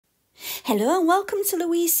Hello and welcome to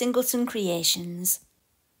Louise Singleton Creations.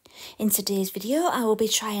 In today's video I will be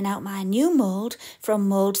trying out my new mould from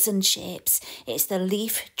Moulds and Shapes. It's the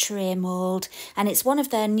leaf tray mould and it's one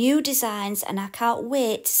of their new designs and I can't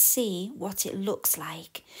wait to see what it looks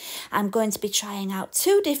like. I'm going to be trying out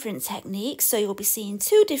two different techniques, so you'll be seeing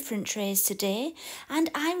two different trays today,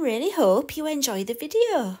 and I really hope you enjoy the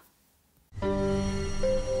video.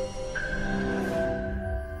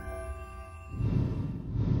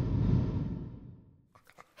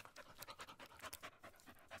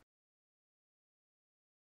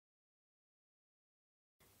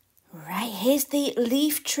 Right, here's the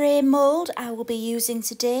leaf tray mould I will be using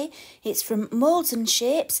today. It's from Moulds and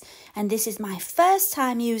Shapes and this is my first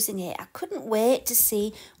time using it. I couldn't wait to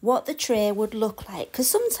see what the tray would look like because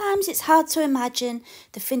sometimes it's hard to imagine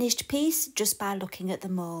the finished piece just by looking at the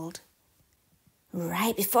mould.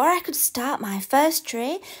 Right, before I could start my first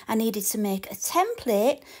tray, I needed to make a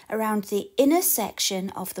template around the inner section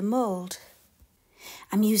of the mould.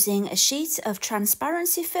 I'm using a sheet of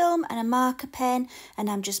transparency film and a marker pen,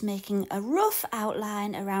 and I'm just making a rough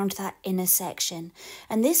outline around that inner section.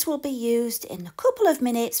 And this will be used in a couple of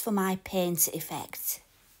minutes for my paint effect.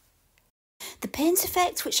 The paint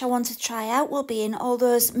effect which I want to try out will be in all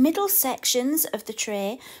those middle sections of the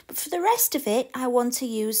tray, but for the rest of it I want to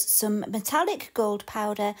use some metallic gold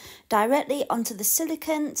powder directly onto the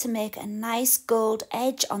silicone to make a nice gold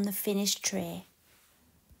edge on the finished tray.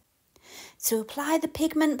 To apply the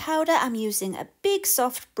pigment powder, I'm using a big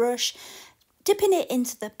soft brush, dipping it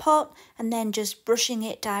into the pot and then just brushing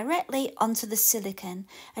it directly onto the silicone,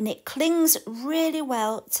 and it clings really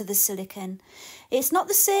well to the silicone. It's not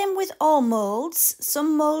the same with all moulds.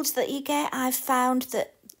 Some moulds that you get, I've found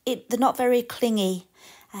that they're not very clingy.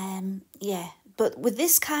 But with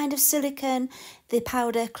this kind of silicone, the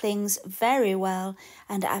powder clings very well,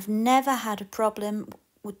 and I've never had a problem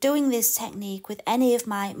with doing this technique with any of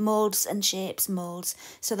my Moulds and Shapes moulds.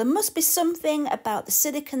 So there must be something about the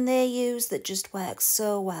silicone they use that just works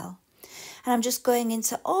so well. And I'm just going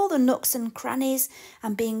into all the nooks and crannies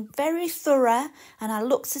and being very thorough, and I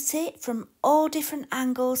looked at it from all different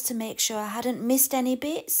angles to make sure I hadn't missed any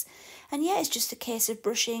bits. And yeah, it's just a case of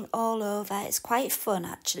brushing all over. It's quite fun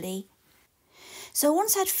actually. So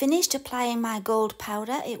once I'd finished applying my gold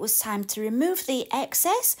powder, it was time to remove the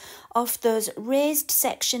excess of those raised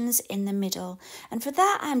sections in the middle. And for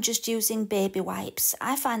that, I'm just using baby wipes.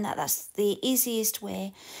 I find that that's the easiest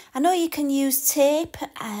way. I know you can use tape,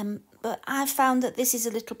 but I've found that this is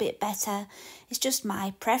a little bit better. It's just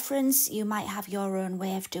my preference. You might have your own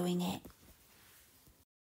way of doing it.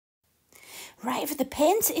 Right, for the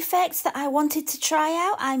paint effects that I wanted to try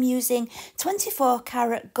out, I'm using 24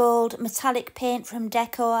 karat gold metallic paint from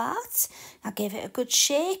Deco Art. I gave it a good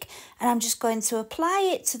shake and I'm just going to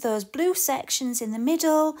apply it to those blue sections in the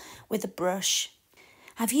middle with a brush.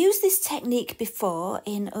 I've used this technique before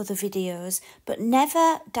in other videos, but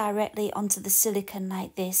never directly onto the silicone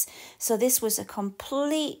like this. So this was a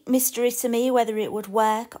complete mystery to me whether it would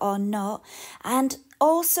work or not. And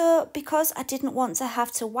also because I didn't want to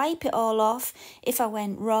have to wipe it all off if I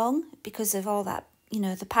went wrong because of all that,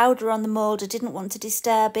 the powder on the mould. I didn't want to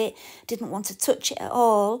disturb it, didn't want to touch it at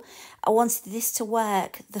all. I wanted this to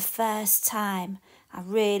work the first time. I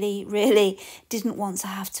really didn't want to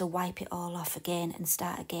have to wipe it all off again and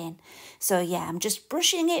start again. So yeah, I'm just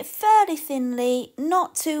brushing it fairly thinly,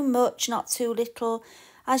 not too much, not too little.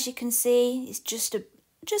 As you can see, it's just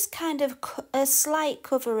kind of a slight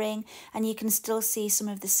covering, and you can still see some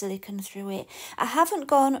of the silicone through it. I haven't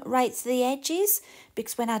gone right to the edges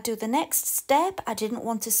because when I do the next step, I didn't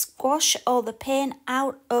want to squash all the paint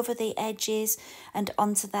out over the edges and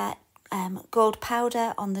onto that gold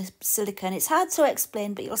powder on the silicone. It's hard to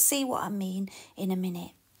explain, but you'll see what I mean in a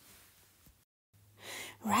minute.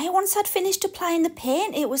 Right, once I'd finished applying the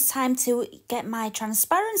paint, it was time to get my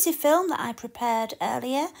transparency film that I prepared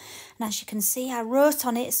earlier. And as you can see, I wrote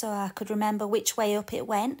on it so I could remember which way up it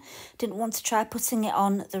went. Didn't want to try putting it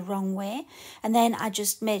on the wrong way. And then I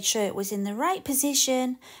just made sure it was in the right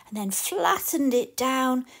position and then flattened it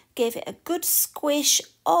down, gave it a good squish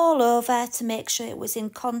all over to make sure it was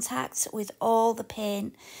in contact with all the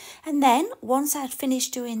paint. And then once I'd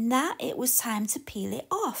finished doing that, it was time to peel it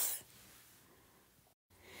off.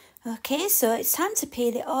 Okay, so it's time to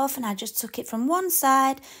peel it off, and I just took it from one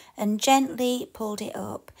side and gently pulled it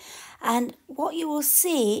up. And what you will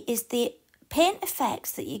see is the paint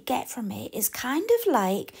effects that you get from it is kind of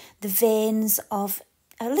like the veins of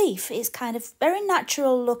a leaf. It's kind of very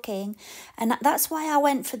natural looking, and that's why I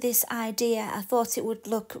went for this idea. I thought it would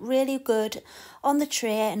look really good on the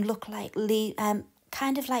tray and look like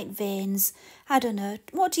kind of like veins. I don't know.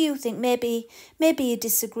 What do you think? Maybe you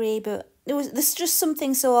disagree, but there's just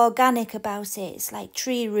something so organic about it. It's like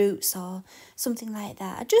tree roots or something like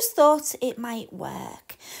that. I just thought it might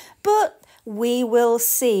work. But we will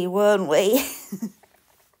see, won't we?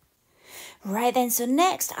 Right then, so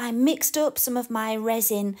next I mixed up some of my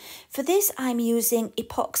resin. For this I'm using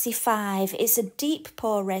Epoxy 5. It's a deep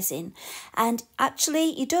pour resin, and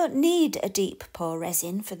actually you don't need a deep pour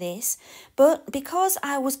resin for this, but because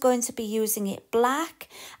I was going to be using it black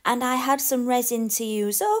and I had some resin to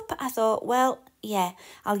use up, I thought, well, yeah,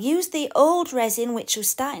 I'll use the old resin, which was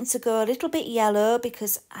starting to go a little bit yellow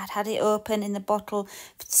because I'd had it open in the bottle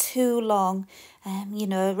for too long. You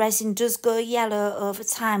know, resin does go yellow over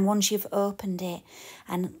time once you've opened it.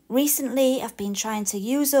 And recently I've been trying to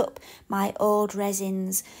use up my old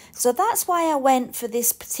resins. So that's why I went for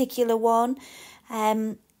this particular one.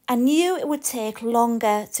 I knew it would take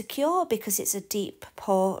longer to cure because it's a deep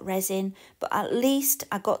pour resin, but at least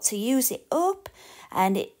I got to use it up,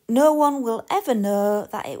 and no one will ever know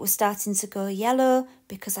that it was starting to go yellow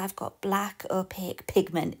because I've got black opaque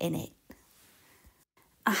pigment in it.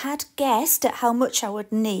 I had guessed at how much I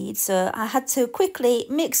would need, so I had to quickly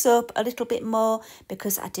mix up a little bit more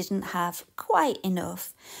because I didn't have quite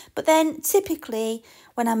enough. But then typically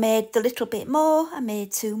when I made the little bit more, I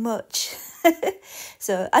made too much.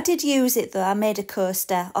 So I did use it though. I made a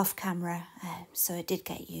coaster off camera, so it did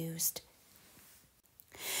get used.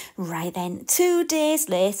 Right then, 2 days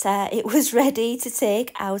later, it was ready to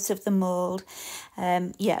take out of the mould.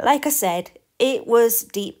 Yeah, like I said, it was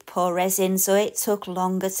deep pour resin, so it took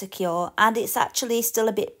longer to cure, and it's actually still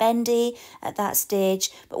a bit bendy at that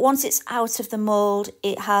stage, but once it's out of the mould,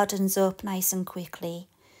 it hardens up nice and quickly.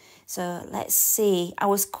 So let's see. I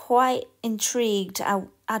was quite intrigued.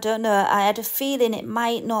 I don't know, I had a feeling it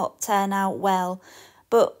might not turn out well,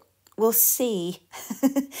 but we'll see.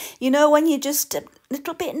 You know, when you're just a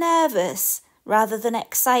little bit nervous rather than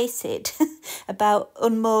excited about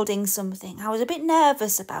unmoulding something. I was a bit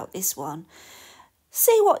nervous about this one.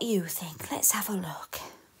 See what you think. Let's have a look.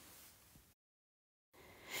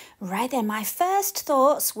 Right then, my first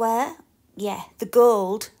thoughts were, yeah, the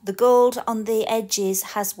gold on the edges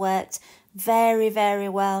has worked very, very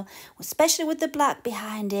well, especially with the black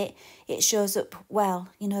behind it. It shows up well,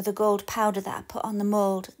 you know, the gold powder that I put on the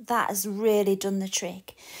mould, that has really done the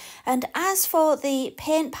trick. And as for the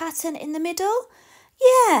paint pattern in the middle,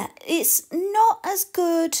 yeah, it's not as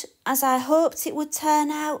good as I hoped it would turn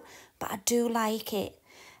out, but I do like it.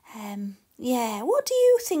 Yeah, what do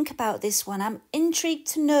you think about this one? I'm intrigued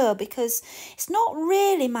to know because it's not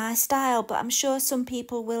really my style, but I'm sure some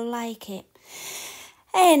people will like it.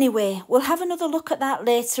 Anyway, we'll have another look at that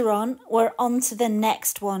later on. We're on to the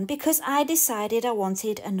next one because I decided I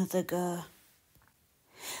wanted another go.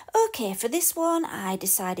 Okay, for this one, I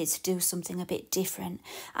decided to do something a bit different.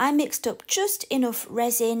 I mixed up just enough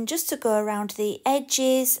resin just to go around the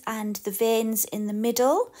edges and the veins in the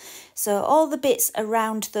middle. So all the bits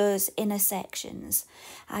around those inner sections.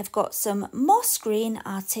 I've got some moss green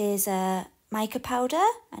Arteza mica powder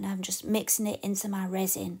and I'm just mixing it into my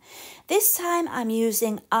resin. This time I'm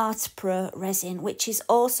using Art Pro resin, which is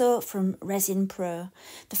also from Resin Pro.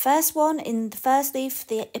 The first one in the first leaf,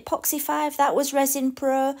 the Epoxy 5, that was Resin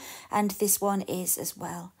Pro, and this one is as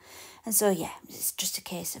well. And so yeah, it's just a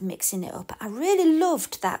case of mixing it up. I really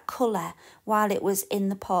loved that colour while it was in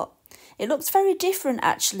the pot. It looks very different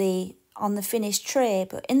actually on the finished tray,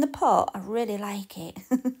 but in the pot I really like it.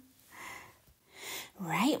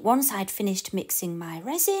 Right, once I'd finished mixing my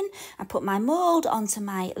resin, I put my mould onto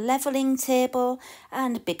my levelling table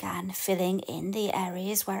and began filling in the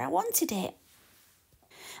areas where I wanted it.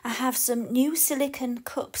 I have some new silicone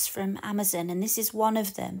cups from Amazon and this is one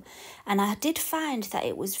of them, and I did find that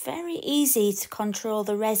it was very easy to control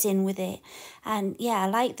the resin with it, and yeah, I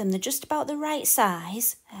like them. They're just about the right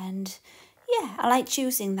size, and yeah, I liked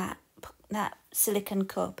using that silicone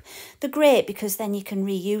cup. They're great because then you can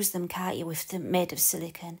reuse them, can't you, if they're made of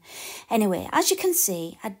silicone. Anyway, as you can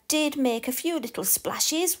see, I did make a few little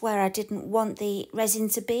splashes where I didn't want the resin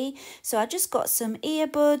to be, so I just got some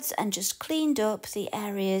earbuds and just cleaned up the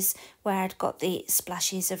areas where I'd got the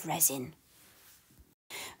splashes of resin.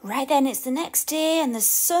 Right then, it's the next day and the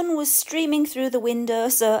sun was streaming through the window,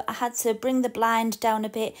 so I had to bring the blind down a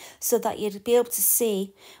bit so that you'd be able to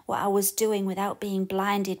see what I was doing without being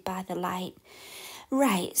blinded by the light.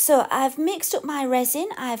 Right, so I've mixed up my resin.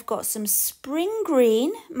 I've got some spring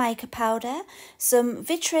green mica powder, some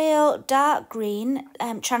vitriol dark green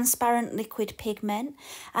transparent liquid pigment,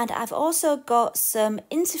 and I've also got some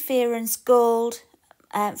interference gold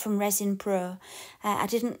from Resin Pro. I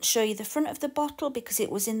didn't show you the front of the bottle because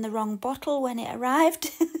it was in the wrong bottle when it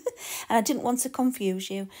arrived. And I didn't want to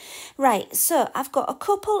confuse you. Right, so I've got a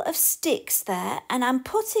couple of sticks there and I'm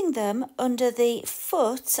putting them under the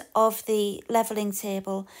foot of the levelling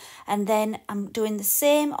table, and then I'm doing the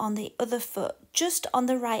same on the other foot, just on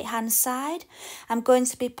the right hand side. I'm going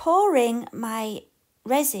to be pouring my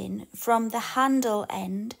resin from the handle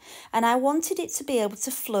end, and I wanted it to be able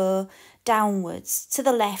to flow downwards to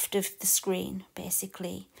the left of the screen,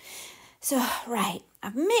 basically. So, right,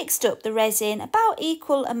 I've mixed up the resin, about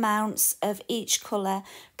equal amounts of each colour,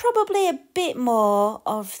 probably a bit more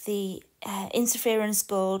of the interference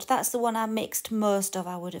gold. That's the one I mixed most of,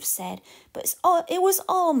 I would have said, but it was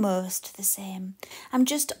almost the same. I'm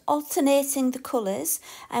just alternating the colours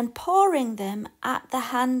and pouring them at the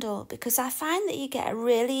handle, because I find that you get a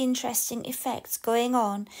really interesting effect going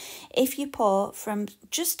on if you pour from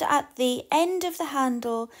just at the end of the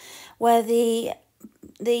handle where the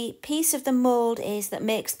piece of the mould is that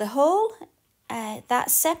makes the hole.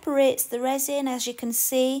 That separates the resin, as you can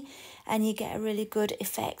see, and you get a really good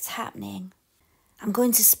effect happening. I'm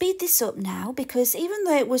going to speed this up now because even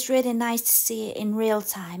though it was really nice to see it in real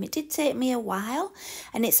time, it did take me a while,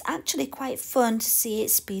 and it's actually quite fun to see it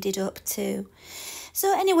speeded up too.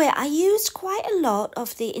 So anyway, I used quite a lot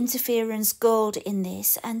of the interference gold in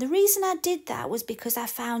this, and the reason I did that was because I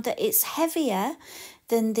found that it's heavier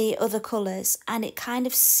than the other colours and it kind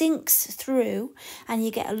of sinks through and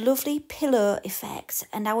you get a lovely pillow effect,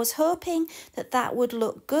 and I was hoping that that would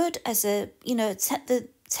look good as a, you know, the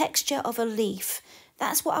texture of a leaf.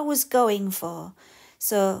 That's what I was going for.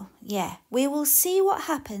 So yeah, we will see what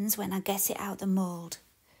happens when I get it out the mould.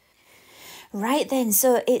 Right then,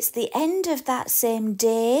 so it's the end of that same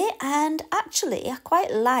day, and actually I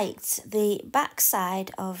quite liked the back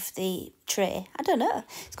side of the tray. I don't know,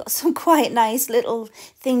 it's got some quite nice little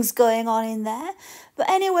things going on in there. But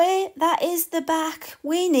anyway, that is the back.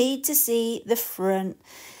 We need to see the front.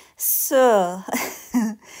 So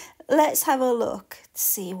let's have a look to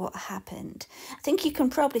see what happened. I think you can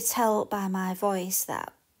probably tell by my voice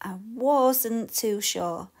that I wasn't too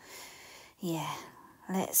sure. Yeah.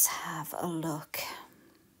 Let's have a look.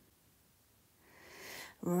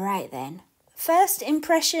 Right then. First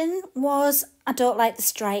impression was I don't like the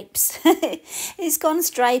stripes. It's gone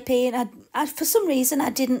stripy, and I for some reason I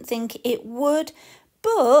didn't think it would,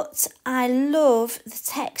 but I love the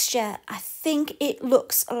texture. I think it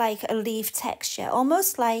looks like a leaf texture,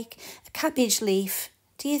 almost like a cabbage leaf.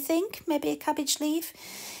 Do you think? Maybe a cabbage leaf?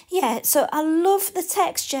 Yeah, so I love the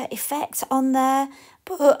texture effect on there,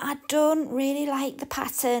 but I don't really like the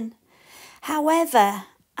pattern. However,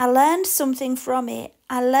 I learned something from it.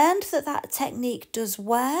 I learned that that technique does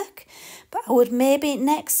work, but I would maybe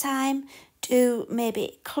next time do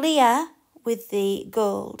maybe clear with the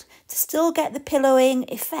gold to still get the pillowing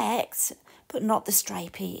effect, but not the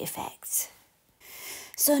stripy effect.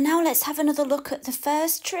 So now let's have another look at the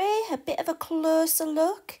first tray, a bit of a closer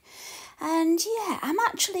look. And yeah, I'm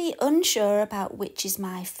actually unsure about which is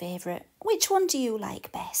my favourite. Which one do you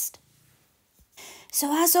like best?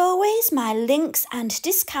 So as always, my links and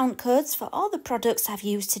discount codes for all the products I've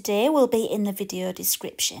used today will be in the video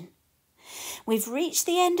description. We've reached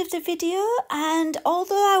the end of the video, and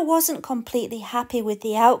although I wasn't completely happy with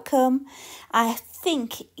the outcome, I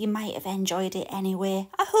think you might have enjoyed it anyway.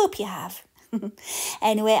 I hope you have.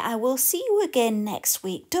 Anyway, I will see you again next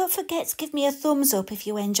week. Don't forget to give me a thumbs up if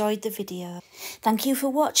you enjoyed the video. Thank you for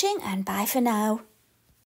watching, and bye for now.